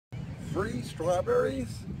free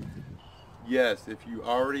strawberries? Yes, if you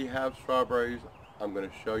already have strawberries, I'm going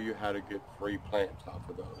to show you how to get free plants off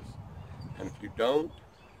of those. And if you don't,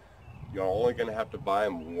 you're only going to have to buy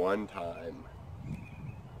them one time.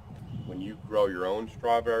 When you grow your own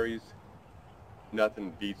strawberries,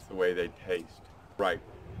 nothing beats the way they taste. Right,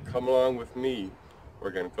 come along with me.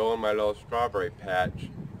 We're going to go in my little strawberry patch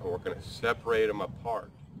and we're going to separate them apart.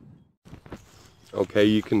 Okay,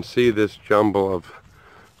 you can see this jumble of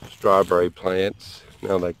strawberry plants.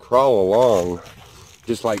 Now they crawl along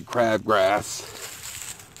just like crabgrass.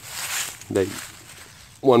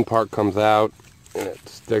 One part comes out and it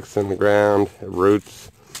sticks in the ground, it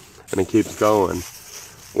roots, and it keeps going,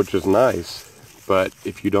 which is nice. But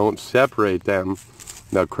if you don't separate them,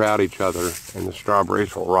 they'll crowd each other and the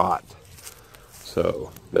strawberries will rot.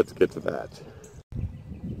 So let's get to that.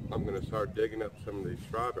 I'm going to start digging up some of these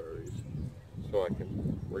strawberries so I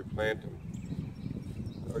can replant them.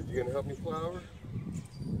 Are you going to help me, Flower?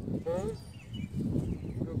 Huh?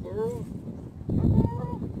 Good girl?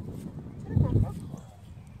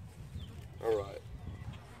 Alright.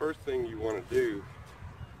 First thing you want to do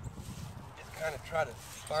is kind of try to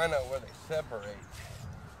find out where they separate.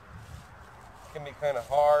 It can be kind of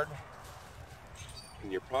hard,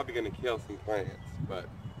 and you're probably going to kill some plants, but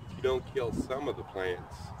if you don't kill some of the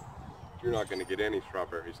plants, you're not going to get any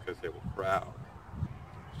strawberries because they will crowd.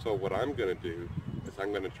 So what I'm going to do is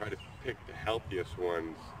I'm going to try to pick the healthiest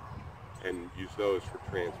ones and use those for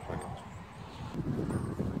transplant.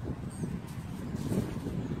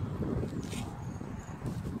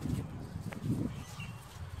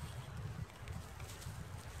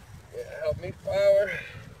 Yeah, help me, Flower.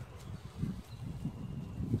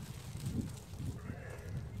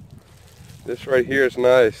 This right here is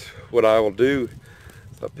nice. What I will do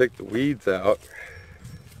is I'll pick the weeds out.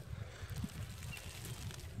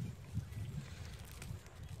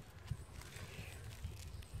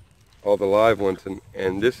 All the live ones,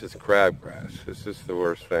 and this is crabgrass. This is the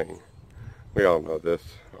worst thing. We all know this,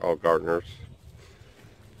 all gardeners.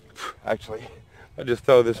 Actually, I just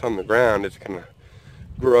throw this on the ground, it's gonna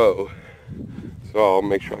grow. So I'll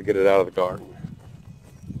make sure I get it out of the garden.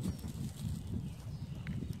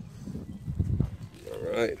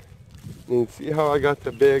 Alright, you see how I got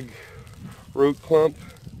the big root clump?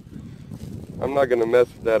 I'm not gonna mess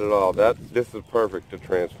with that at all. This is perfect to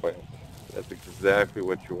transplant. That's exactly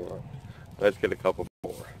what you want. Let's get a couple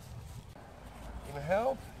more. Gonna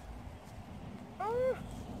help?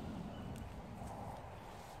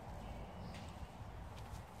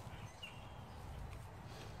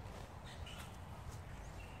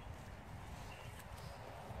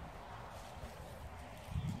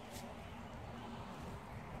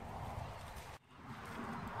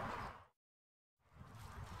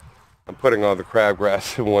 I'm putting all the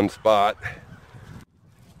crabgrass in one spot.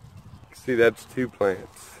 See, that's 2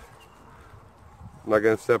 plants. I'm not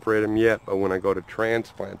going to separate them yet, but when I go to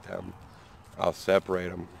transplant them, I'll separate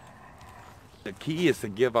them. The key is to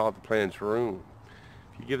give all the plants room.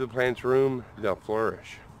 If you give the plants room, they'll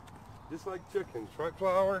flourish. Just like chickens, right,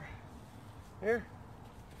 Flower? Here.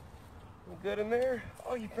 You good in there?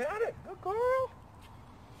 Oh, you found it. Good girl.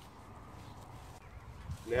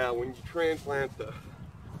 Now, when you transplant the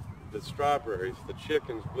strawberries, the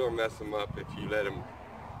chickens will mess them up if you let them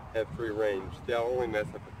have free range. They'll only mess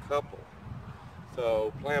up a couple.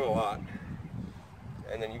 So plant a lot,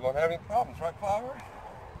 and then you won't have any problems, right, Flower?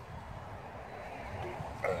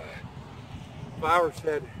 Flower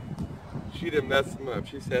said she didn't mess them up.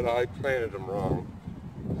 She said I planted them wrong.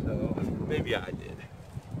 So maybe I did.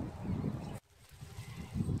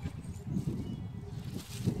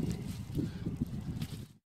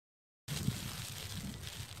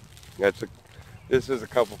 This is a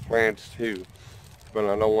couple plants too, but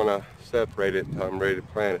I don't want to separate it until I'm ready to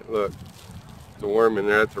plant it. Look, there's a worm in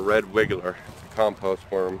there. It's a red wiggler. It's a compost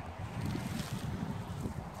worm.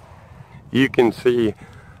 You can see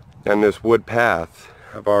on this wood path,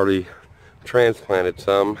 I've already transplanted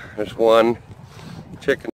some. There's one.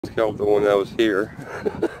 Chickens killed the one that was here.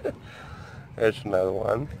 There's another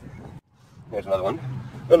one. There's another one.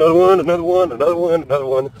 Another one, another one, another one, another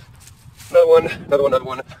one. Another one, another one, another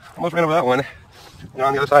one. Almost ran over that one. And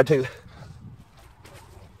on the other side too.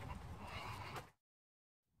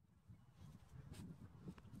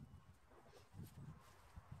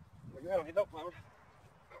 I don't need no Flower.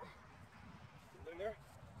 In there.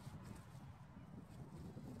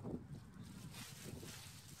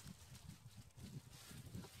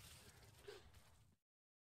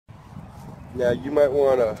 Now you might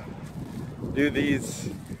want to do these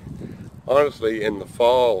honestly in the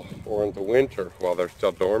fall or in the winter while they're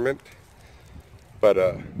still dormant, but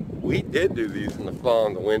We did do these in the fall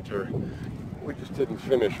and the winter. We just didn't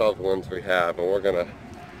finish all the ones we have, and we're gonna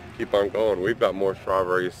keep on going. We've got more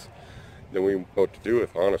strawberries than we know what to do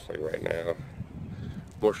with, honestly, right now.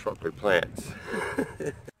 More strawberry plants.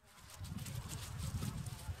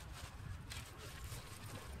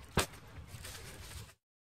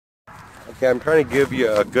 Okay, I'm trying to give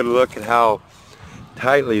you a good look at how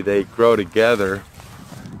tightly they grow together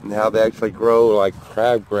and how they actually grow like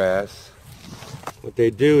crabgrass. What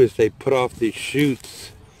they do is they put off these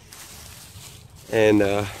shoots,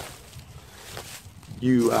 and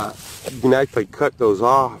you can actually cut those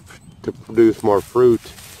off to produce more fruit.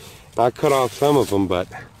 I cut off some of them, but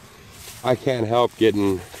I can't help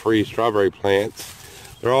getting free strawberry plants.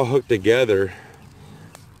 They're all hooked together.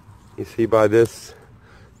 You see by this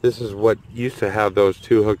is what used to have those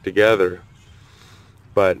two hooked together,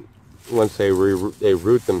 but once they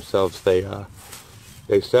root themselves, they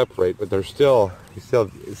separate. But they're still, you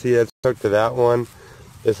see that's hooked to that one.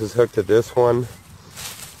 This is hooked to this one.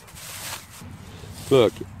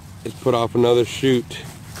 Look, it's put off another shoot.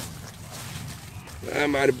 I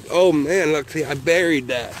might have, oh man, look, see, I buried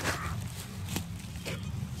that.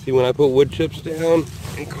 See, when I put wood chips down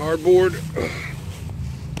and cardboard,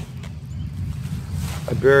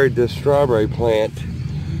 I buried this strawberry plant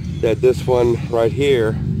that this one right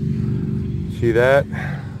here, see that?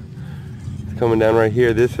 It's coming down right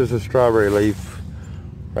here. This is a strawberry leaf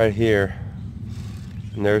right here.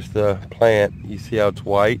 And there's the plant. You see how it's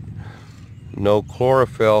white? No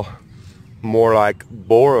chlorophyll, more like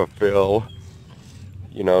borophyll.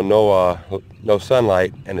 You know, no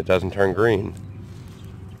sunlight, and it doesn't turn green.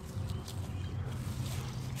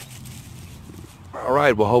 All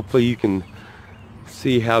right, well, hopefully you can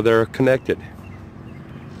see how they're connected.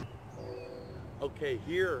 Okay,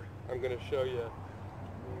 here I'm going to show you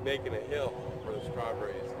making a hill for the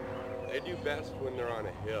strawberries. They do best when they're on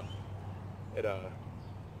a hill. It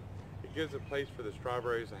gives a place for the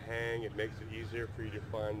strawberries to hang. It makes it easier for you to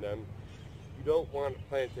find them. You don't want to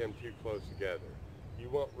plant them too close together. You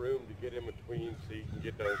want room to get in between so you can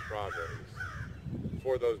get those strawberries.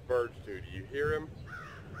 Before those birds do. Do you hear him?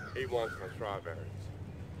 He wants my strawberries.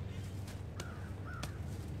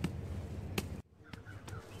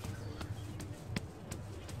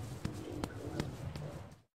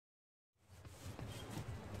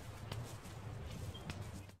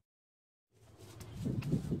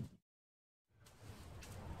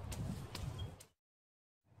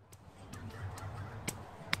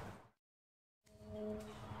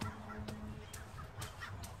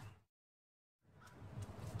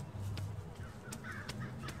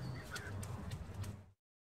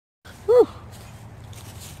 Whew.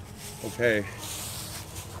 Okay,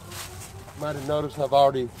 might have noticed I've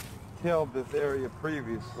already tilled this area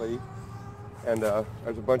previously, and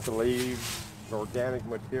there's a bunch of leaves, organic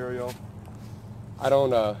material. I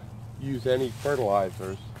don't use any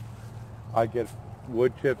fertilizers. I get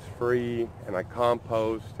wood chips free, and I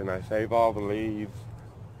compost, and I save all the leaves,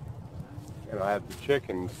 and I have the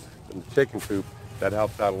chickens and the chicken coop. That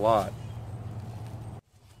helps out a lot.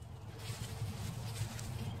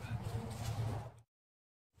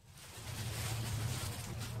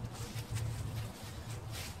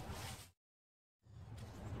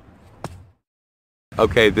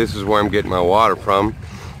 Okay, this is where I'm getting my water from.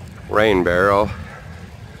 Rain barrel.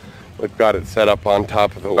 We've got it set up on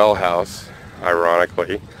top of the well house,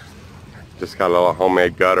 ironically. Just got a little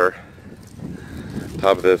homemade gutter.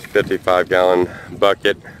 Top of this 55-gallon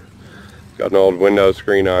bucket. Got an old window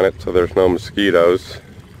screen on it so there's no mosquitoes.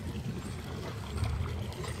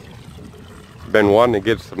 Been wanting to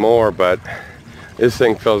get some more, but this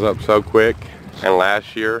thing fills up so quick. And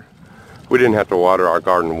last year, we didn't have to water our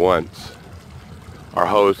garden once. Our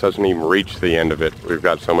hose doesn't even reach the end of it. We've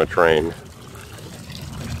got so much rain.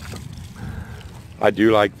 I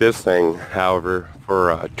do like this thing, however,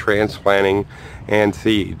 for transplanting and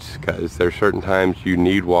seeds, because there's certain times you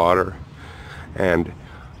need water, and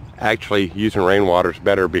actually using rainwater is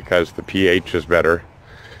better because the pH is better.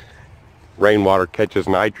 Rainwater catches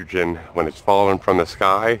nitrogen when it's falling from the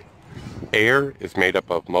sky. Air is made up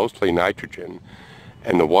of mostly nitrogen,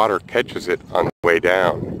 and the water catches it on the way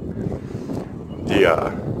down.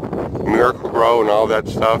 The Miracle-Gro and all that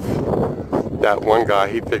stuff, that one guy,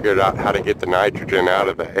 he figured out how to get the nitrogen out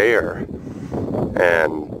of the air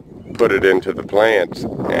and put it into the plants,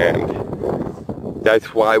 and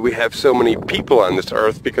that's why we have so many people on this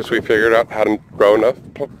earth, because we figured out how to grow enough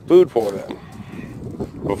food for them.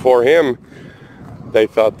 Before him, they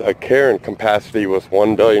thought the carrying capacity was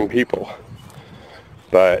 1 billion people,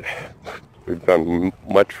 but we've gone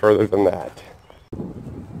much further than that.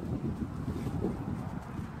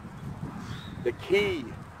 The key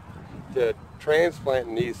to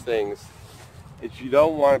transplanting these things is you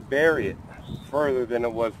don't want to bury it further than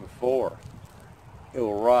it was before. It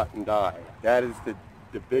will rot and die. That is the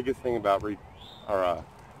biggest thing about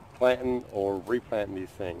planting or replanting these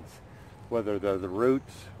things. Whether they're the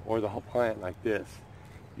roots or the whole plant like this,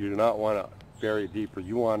 you do not want to bury it deeper.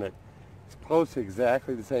 You want it as close to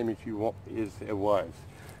exactly the same as it was.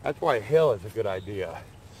 That's why a hill is a good idea,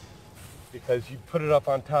 because you put it up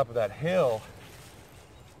on top of that hill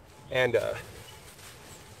and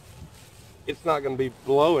it's not going to be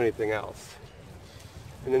below anything else.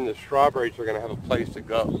 And then the strawberries are going to have a place to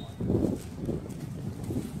go.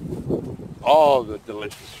 All the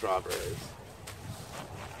delicious strawberries.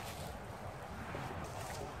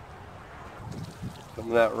 Some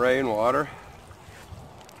of that rainwater.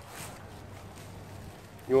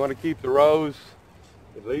 You want to keep the rows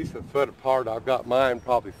at least a foot apart. I've got mine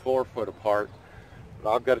probably 4 foot apart.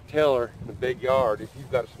 But I've got a tiller in a big yard. If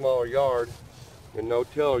you've got a smaller yard and no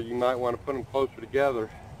tiller, you might want to put them closer together.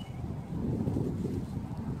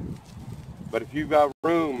 But if you've got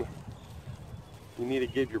room, you need to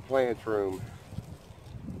give your plants room.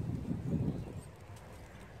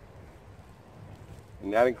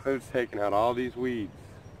 And that includes taking out all these weeds.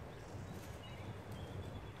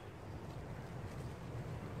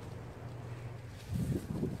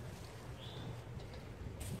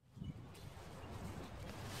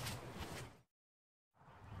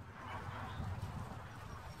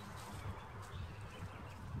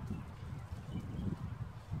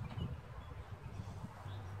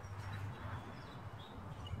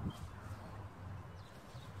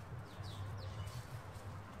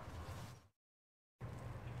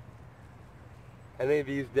 Any of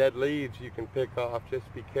these dead leaves you can pick off.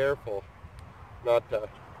 Just be careful not to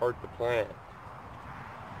hurt the plant.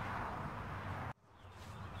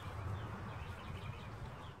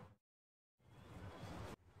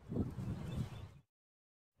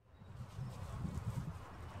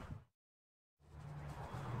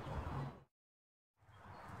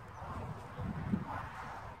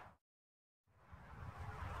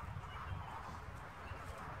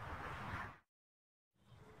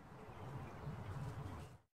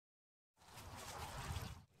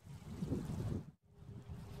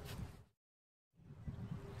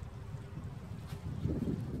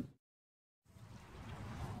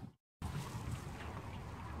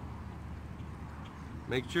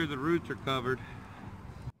 Make sure the roots are covered.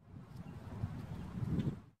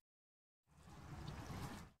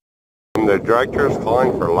 The director is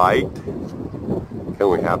calling for light. Can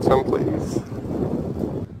we have some, please?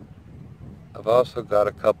 I've also got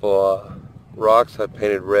a couple rocks I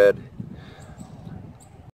painted red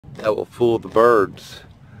that will fool the birds.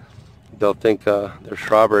 They'll think they're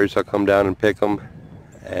strawberries. I'll come down and pick them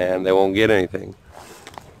and they won't get anything.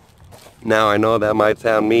 Now I know that might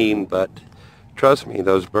sound mean, but trust me,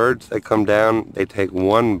 those birds, they come down, they take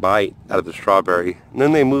one bite out of the strawberry, and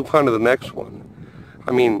then they move on to the next one.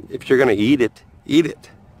 I mean, if you're going to eat it,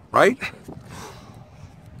 right?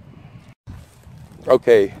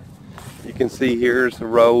 Okay, you can see here's the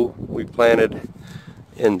row we planted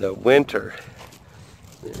in the winter.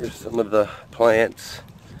 Here's some of the plants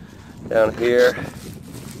down here.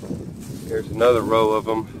 Here's another row of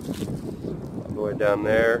them all the way down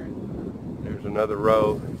there. There's another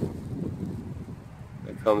row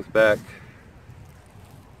that comes back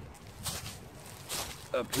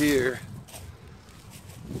up here.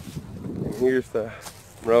 And here's the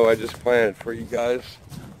row I just planted for you guys.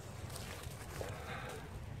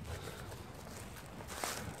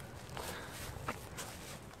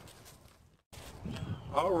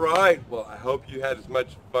 All right, well, I hope you had as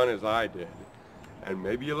much fun as I did, and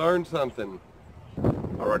maybe you learned something.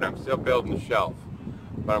 All right, I'm still building the shelf,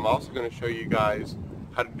 but I'm also going to show you guys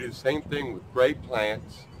how to do the same thing with grape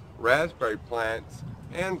plants, raspberry plants,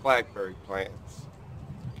 and blackberry plants.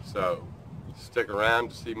 So, stick around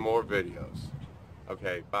to see more videos.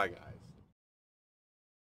 Okay, bye guys.